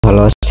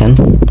ভালো আছেন।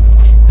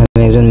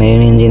 আমি একজন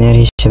মেরিন ইঞ্জিনিয়ার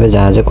হিসেবে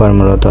জাহাজে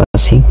কর্মরত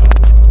আছি।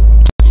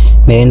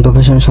 মেরিন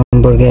প্রফেশন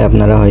সম্পর্কে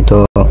আপনারা হয়তো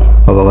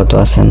অবগত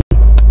আছেন,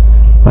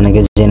 অনেকে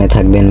জেনে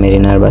থাকবেন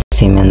মেরিনার বা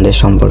সিম্যানদের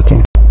সম্পর্কে।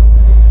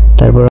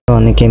 তারপর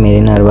অনেকে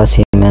মেরিনার বা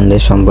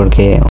সিম্যানদের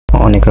সম্পর্কে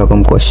অনেক রকম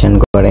কোশ্চেন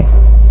করে।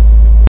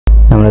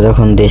 আমরা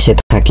যখন দেশে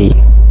থাকি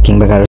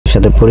কিংবা কারোর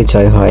সাথে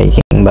পরিচয় হয়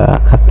কিংবা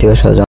আত্মীয়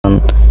স্বজন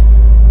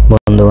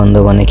বন্ধু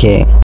বান্ধব অনেকে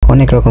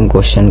অনেক রকম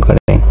কোশ্চেন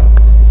করে,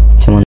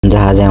 যেমন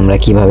জাহাজে আমরা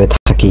কিভাবে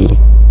থাকি,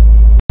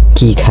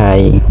 কি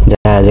খাই,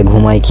 জাহাজে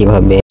ঘুমাই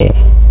কিভাবে,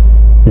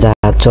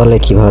 জাহাজ চলে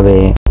কিভাবে,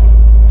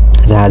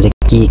 জাহাজে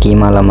কি কি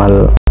মালামাল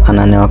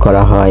আনা নেওয়া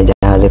করা হয়,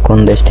 জাহাজে কোন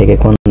দেশ থেকে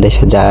কোন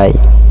দেশে যায়,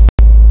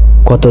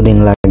 কতদিন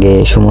লাগে,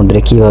 সমুদ্রে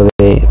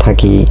কিভাবে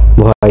থাকি,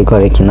 ভয়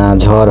করে কিনা,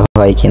 ঝড়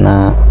হয় কিনা,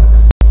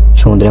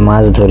 সমুদ্রে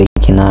মাছ ধরি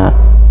কিনা,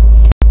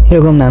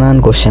 এরকম নানান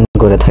কোশ্চেন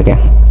করে থাকে।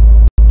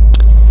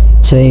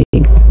 সেই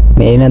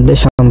মেরিনারদের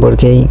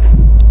সম্পর্কেই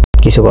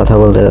কিছু কথা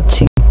বলতে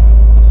যাচ্ছি।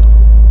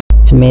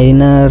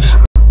 মেরিনার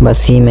বা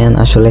সিম্যান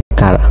আসলে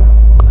কারা?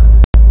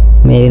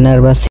 মেরিনার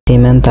বা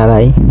সিম্যান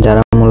তারাই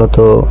যারা মূলত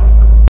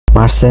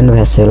মার্চেন্ট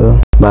ভেসেল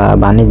বা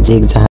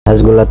বাণিজ্যিক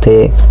জাহাজগুলোতে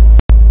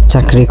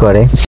চাকরি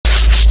করে।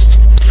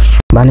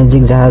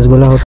 বাণিজ্যিক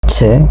জাহাজগুলো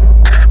হচ্ছে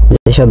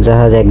যেসব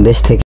জাহাজ এক দেশ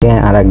থেকে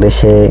আর এক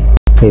দেশে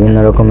বিভিন্ন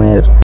রকমের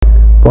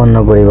পণ্য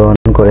পরিবহন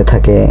করে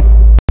থাকে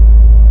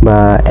বা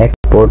এক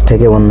পোর্ট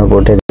থেকে অন্য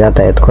পোর্টে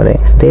যাতায়াত করে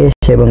দেশ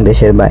এবং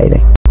দেশের বাইরে।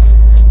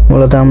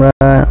 মূলত আমরা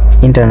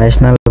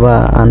ইন্টারন্যাশনাল বা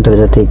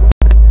আন্তর্জাতিক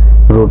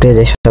রুটে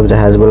যেসব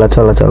জাহাজগুলো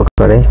চলাচল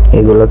করে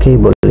এগুলোকেই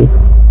বলি।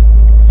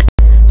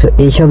 তো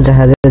এইসব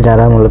জাহাজে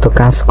যারা মূলত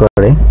কাজ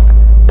করে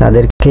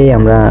তাদেরকেই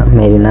আমরা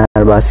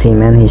মেরিনার বা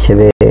সিম্যান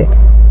হিসেবে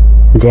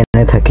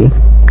জেনে থাকি।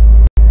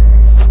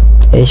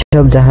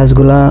 এইসব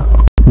জাহাজগুলা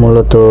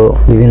মূলত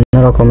বিভিন্ন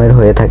রকমের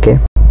হয়ে থাকে,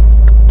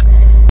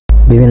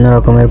 বিভিন্ন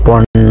রকমের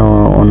পণ্য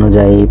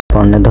অনুযায়ী,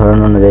 পণ্যের ধরন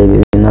অনুযায়ী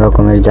বিভিন্ন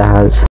রকমের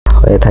জাহাজ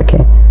হয়ে থাকে,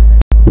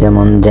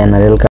 যেমন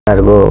general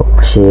cargo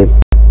sheep,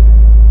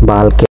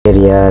 bulk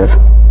career,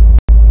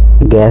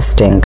 gas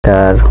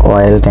tanker,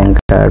 oil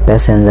tanker,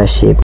 passenger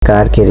sheep,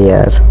 কার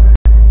ক্যারিয়ার,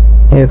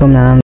 এরকম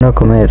নানান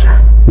রকমের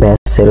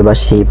ভেসেল বা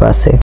শিপ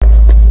আছে।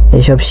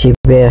 এইসব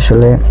শিপে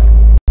আসলে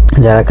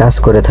যারা কাজ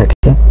করে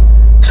থাকে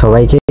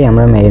সবাইকেই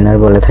আমরা মেরিনার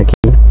বলে থাকি।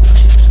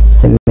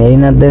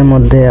 মেরিনারদের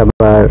মধ্যে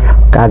আবার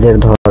কাজের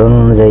ধরন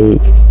অনুযায়ী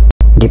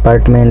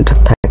ডিপার্টমেন্ট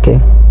থাকে,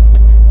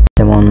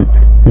 যেমন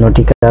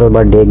নটিক্যাল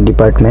বা ডেক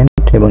ডিপার্টমেন্ট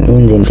এবং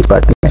ইঞ্জিন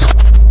ডিপার্টমেন্ট।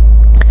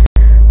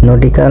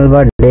 নটিক্যাল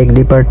বা ডেক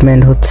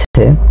ডিপার্টমেন্ট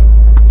হচ্ছে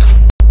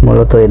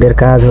মূলত এদের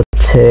কাজ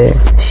হচ্ছে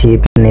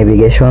শিপ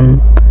নেভিগেশন,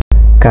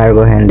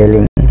 কার্গো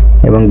হ্যান্ডেলিং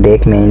এবং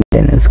ডেক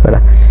মেইনটেনেন্স করা।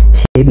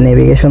 শিপ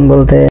নেভিগেশন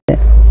বলতে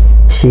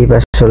শিপ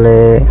আসলে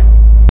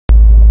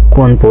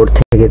কোন পোর্ট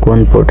থেকে কোন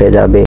পোর্টে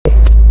যাবে,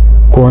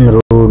 কোন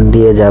রুট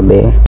দিয়ে যাবে,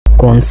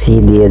 কোন সি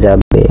দিয়ে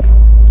যাবে,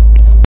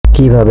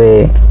 কিভাবে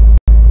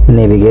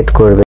নেভিগেট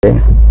করবে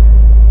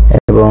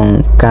এবং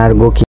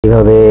কার্গো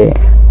কিভাবে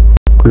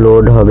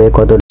লোড হবে,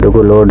 কতটুকু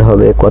লোড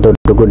হবে,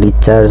 কতটুকু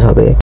ডিসচার্জ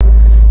হবে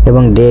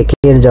এবং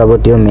ডেকের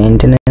যাবতীয়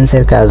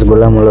মেইনটেনেন্সের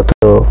কাজগুলো মূলত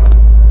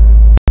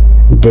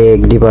ডেক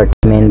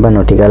ডিপার্টমেন্ট বা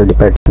নটিক্যাল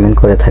ডিপার্টমেন্ট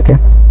করে থাকে।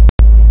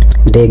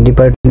 ডেক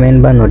ডিপার্টমেন্ট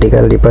বা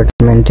নটিক্যাল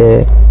ডিপার্টমেন্টে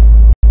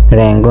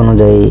র্যাঙ্ক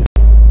অনুযায়ী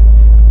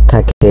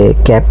থাকে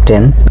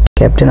ক্যাপ্টেন।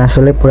 ক্যাপ্টেন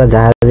আসলে পুরো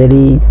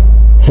জাহাজেরই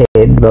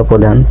হেড বা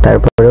প্রধান,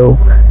 তারপরেও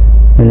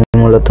তিনি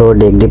মূলত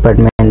ডেক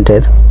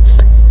ডিপার্টমেন্টের।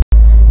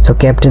 তো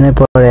ক্যাপ্টেনের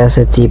পরে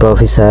আছে chief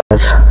officer,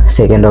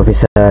 second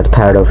officer,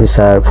 third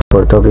officer,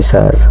 fourth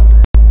officer,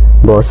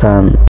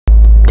 বসান,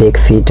 ডেক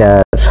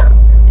ফিটার,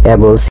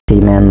 অ্যাবল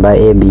সিম্যান বা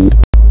এবি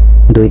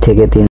 2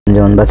 থেকে 3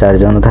 জন বা 4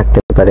 জনও থাকতে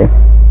পারে।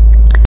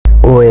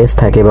 ওএস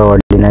থাকে বা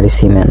অর্ডিনারি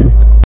সিম্যান,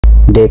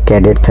 ডেক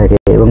ক্যাডেট থাকে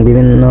এবং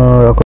বিভিন্ন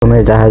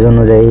রকমের জাহাজ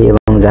অনুযায়ী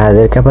এবং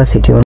জাহাজের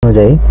ক্যাপাসিটি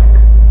অনুযায়ী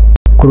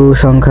ক্রু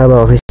সংখ্যা বা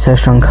অফিসার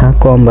সংখ্যা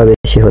কম বা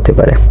বেশি হতে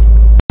পারে।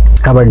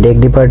 আবার ডেক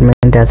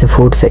ডিপার্টমেন্টে আছে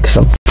ফুড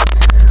সেকশন।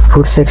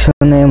 ফুড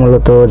সেকশনে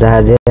মূলত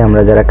জাহাজে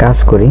আমরা যারা কাজ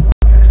করি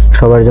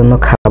সবার জন্য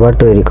খাবার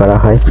তৈরি করা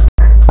হয়।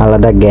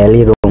 আলাদা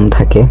গ্যালি রুম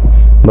থাকে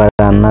বা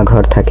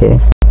রান্নাঘর থাকে,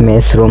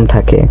 মেস রুম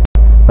থাকে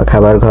বা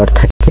খাবার ঘর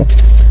থাকে।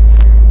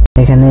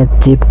 এখানে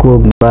চিফ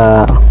কুক বা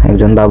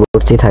একজন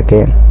বাবুর্চি থাকে,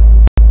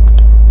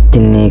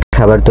 তিনি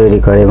খাবার তৈরি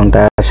করে এবং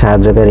তার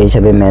সাহায্যকারী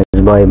হিসেবে মেস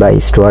বয় বা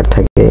স্টুয়ার্ড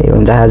থাকে এবং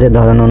জাহাজের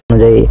ধরন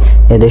অনুযায়ী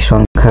এদের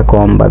সংখ্যা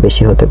কম বা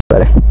বেশি হতে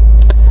পারে।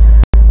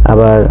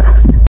 আবার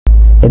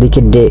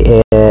এদিকে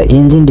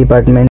ইঞ্জিন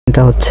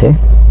ডিপার্টমেন্টটা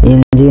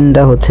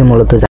হচ্ছে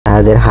মূলত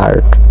জাহাজের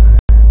হার্ট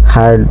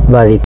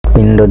বা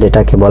হৃৎপিণ্ড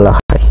যেটাকে বলা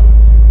হয়,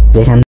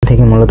 যেখান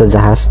থেকে মূলত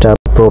জাহাজটা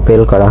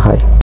প্রোপেল করা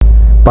হয়,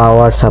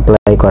 পাওয়ার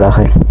সাপ্লাই করা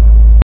হয়।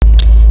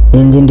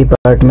 ইঞ্জিন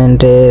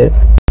ডিপার্টমেন্টের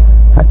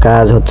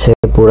কাজ হচ্ছে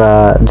পুরা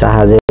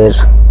জাহাজের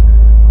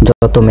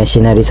যত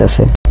মেশিনারিজ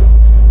আছে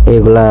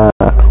এগুলা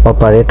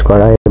অপারেট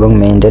করা এবং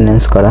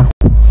মেইনটেনেন্স করা।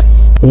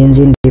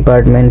 ইঞ্জিন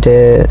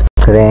ডিপার্টমেন্টের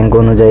র্যাঙ্ক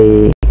অনুযায়ী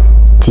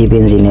চিফ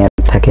ইঞ্জিনিয়ার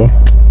থাকে,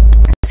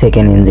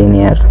 second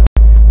engineer,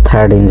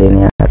 third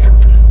engineer,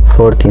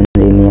 fourth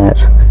engineer,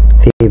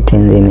 fifth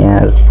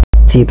engineer,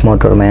 chief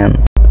মোটরম্যান,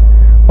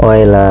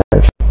 Euler,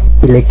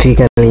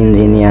 electrical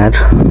engineer,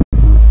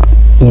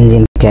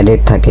 engine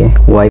cadet থাকে,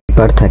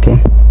 ওয়াইপার থাকে।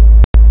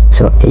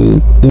 সো এই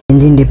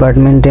ইঞ্জিন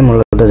ডিপার্টমেন্টে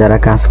মূলত যারা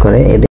কাজ করে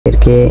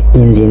এদেরকে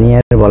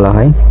ইঞ্জিনিয়ার বলা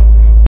হয়,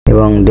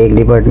 এবং ডেক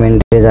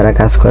ডিপার্টমেন্টে যারা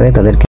কাজ করে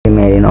তাদেরকে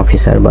মেরিন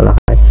অফিসার বলা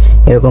হয়।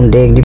 এরকম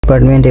ডেক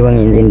ডিপার্টমেন্ট এবং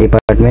ইঞ্জিন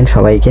ডিপার্টমেন্ট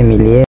সবাইকে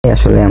মিলিয়ে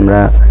আসলে আমরা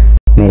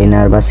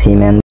মেরিনার বা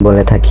সিম্যান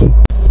বলে থাকি।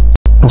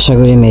 আশা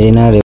করি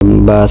মেরিনার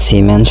বা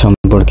সিম্যান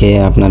সম্পর্কে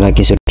আপনারা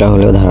কিছুটা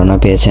হলেও ধারণা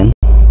পেয়েছেন।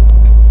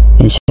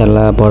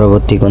 ইনশাআল্লাহ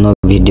পরবর্তী কোনো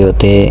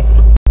ভিডিওতে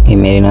এই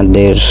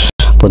মেরিনারদের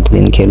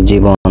প্রতিদিনকার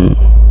জীবন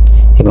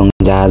এবং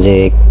জাহাজে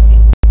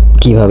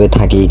কিভাবে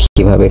থাকি,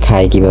 কিভাবে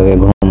খাই, কিভাবে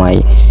ঘুমাই,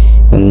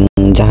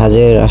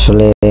 জাহাজের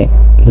আসলে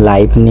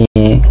লাইফ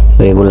নিয়ে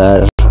রেগুলার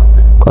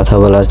কথা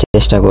বলার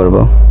চেষ্টা করব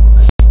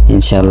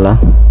ইনশাআল্লাহ।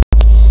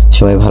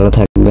 সবাই ভালো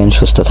থাকবেন,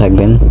 সুস্থ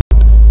থাকবেন।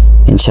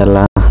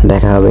 ইনশাআল্লাহ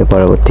দেখা হবে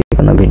পরবর্তী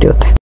কোনো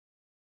ভিডিওতে।